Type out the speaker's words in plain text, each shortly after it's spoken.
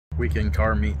weekend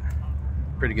car meet.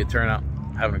 Pretty good turnout,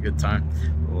 having a good time.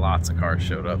 Lots of cars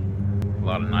showed up. A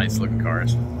lot of nice looking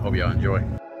cars. Hope y'all enjoy.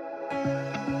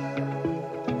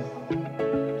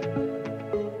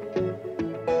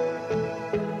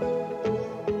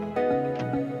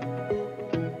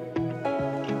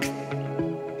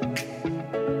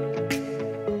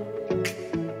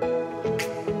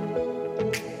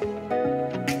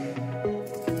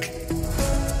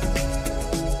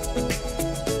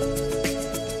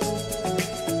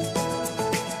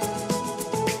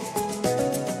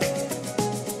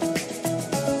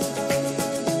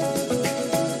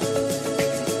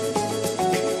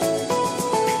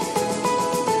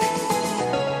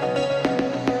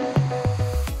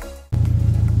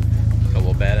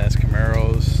 Badass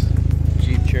Camaros,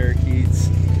 Jeep Cherokees,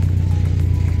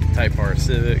 Type R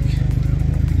Civic,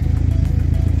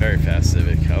 very fast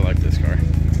Civic. I like this car.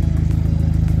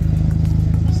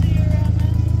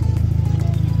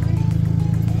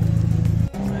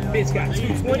 Bitch got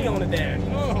 220 on it there.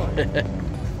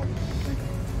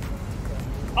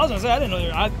 I was gonna say I didn't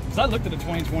know. I looked at the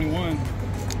 2021.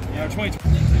 Yeah, 2020.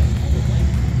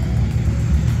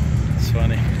 It's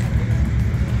funny.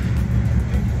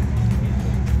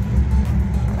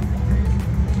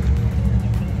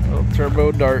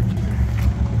 Turbo Dart.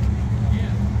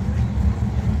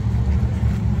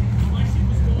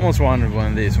 Almost wanted one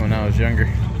of these when I was younger,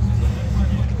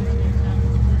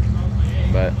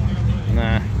 but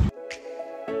nah.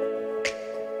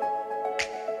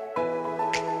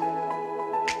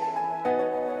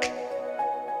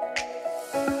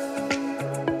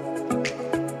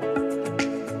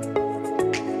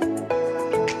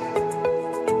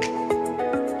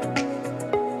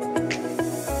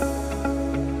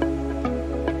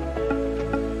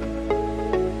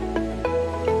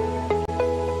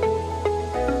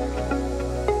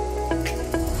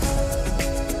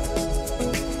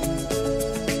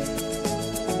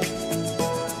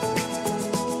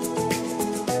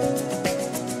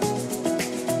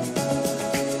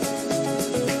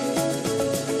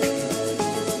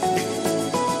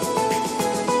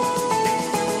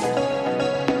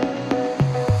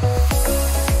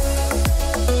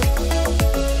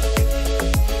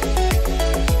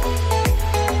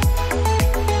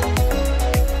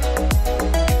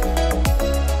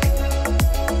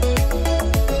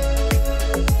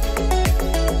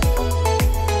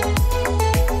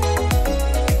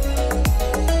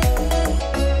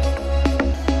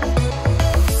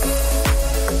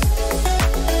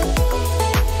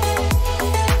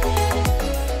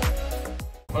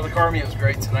 Car meet was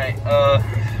great tonight.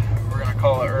 We're gonna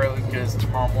call it early because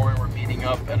tomorrow morning we're meeting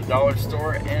up at a dollar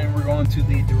store and we're going to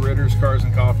the DeRitters Cars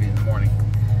and Coffee in the morning.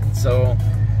 So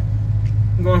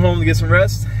I'm going home to get some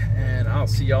rest and I'll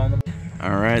see y'all in the morning.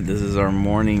 All right, this is our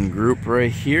morning group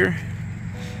right here.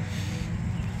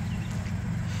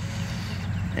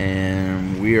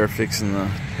 And we are fixing to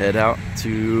head out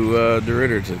to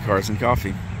DeRitters at Cars and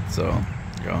Coffee. So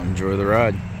y'all enjoy the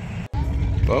ride.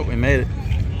 Well, we made it.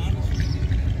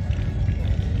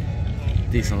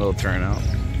 Decent little turnout.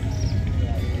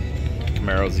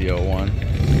 Camaro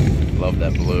Z01. Love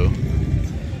that blue.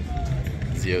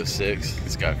 Z06.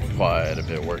 It's got quite a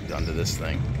bit of work done to this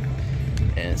thing.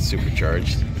 And it's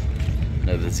supercharged.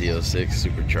 Another Z06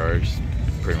 supercharged.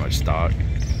 Pretty much stock.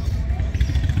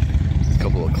 A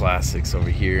couple of classics over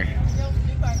here.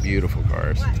 Beautiful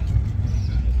cars.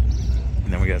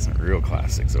 And then we got some real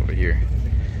classics over here.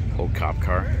 Old cop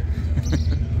car.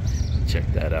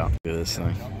 Check that out. Look at this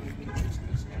thing.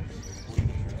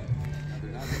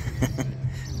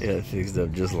 Yeah, it fixed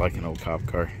up just like an old cop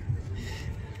car.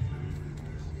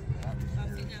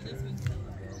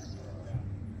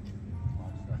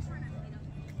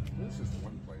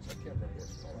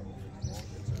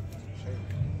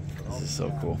 This is so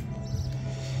cool.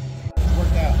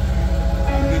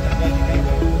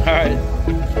 All right.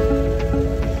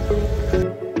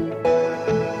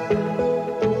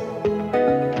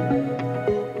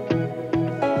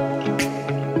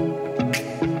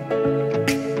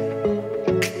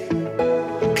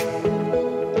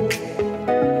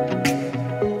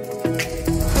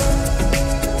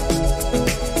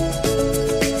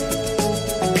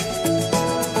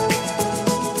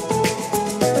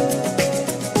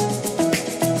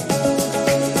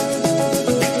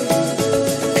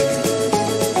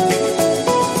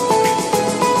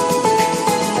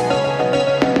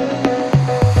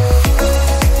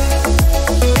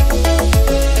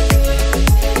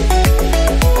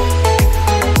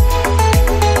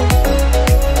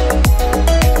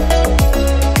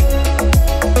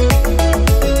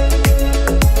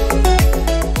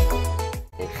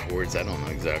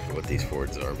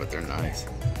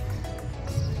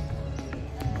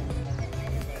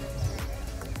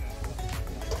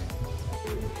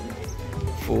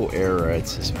 full air ride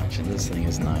suspension. This thing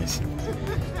is nice.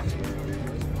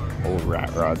 Old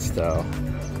rat rod style.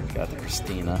 Got the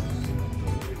Christina.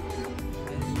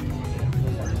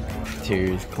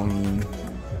 Interior's clean.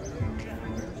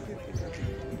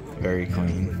 Very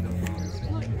clean.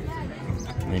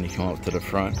 And then you come up to the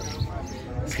front.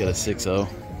 It's got a 6.0.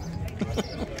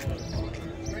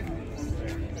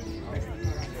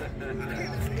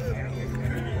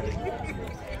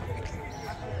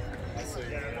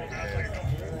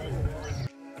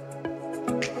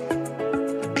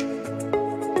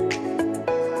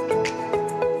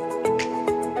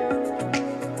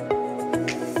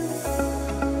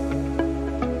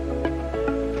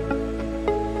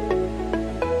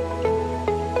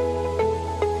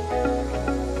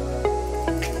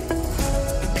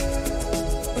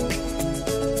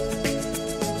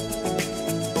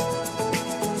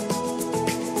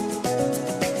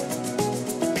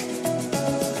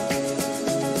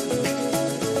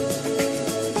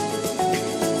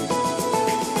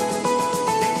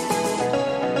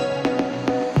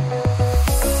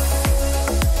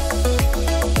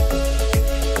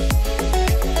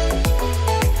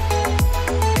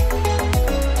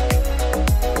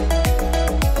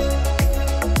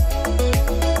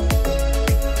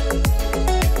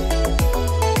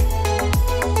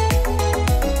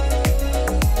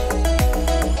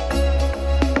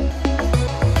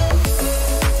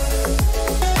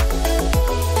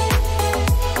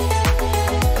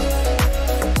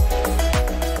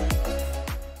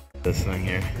 This thing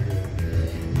here,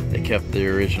 they kept the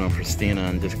original Christina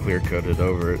and just clear coated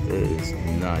over it. It is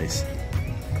nice,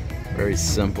 very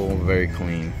simple, very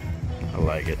clean. I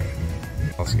like it.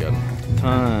 Also got a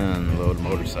ton load of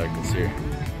motorcycles here.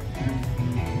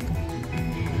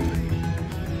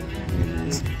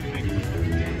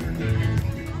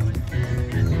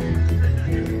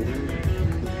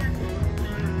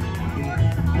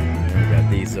 We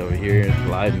got these over here,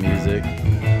 live music.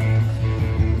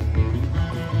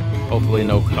 Hopefully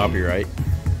no copyright.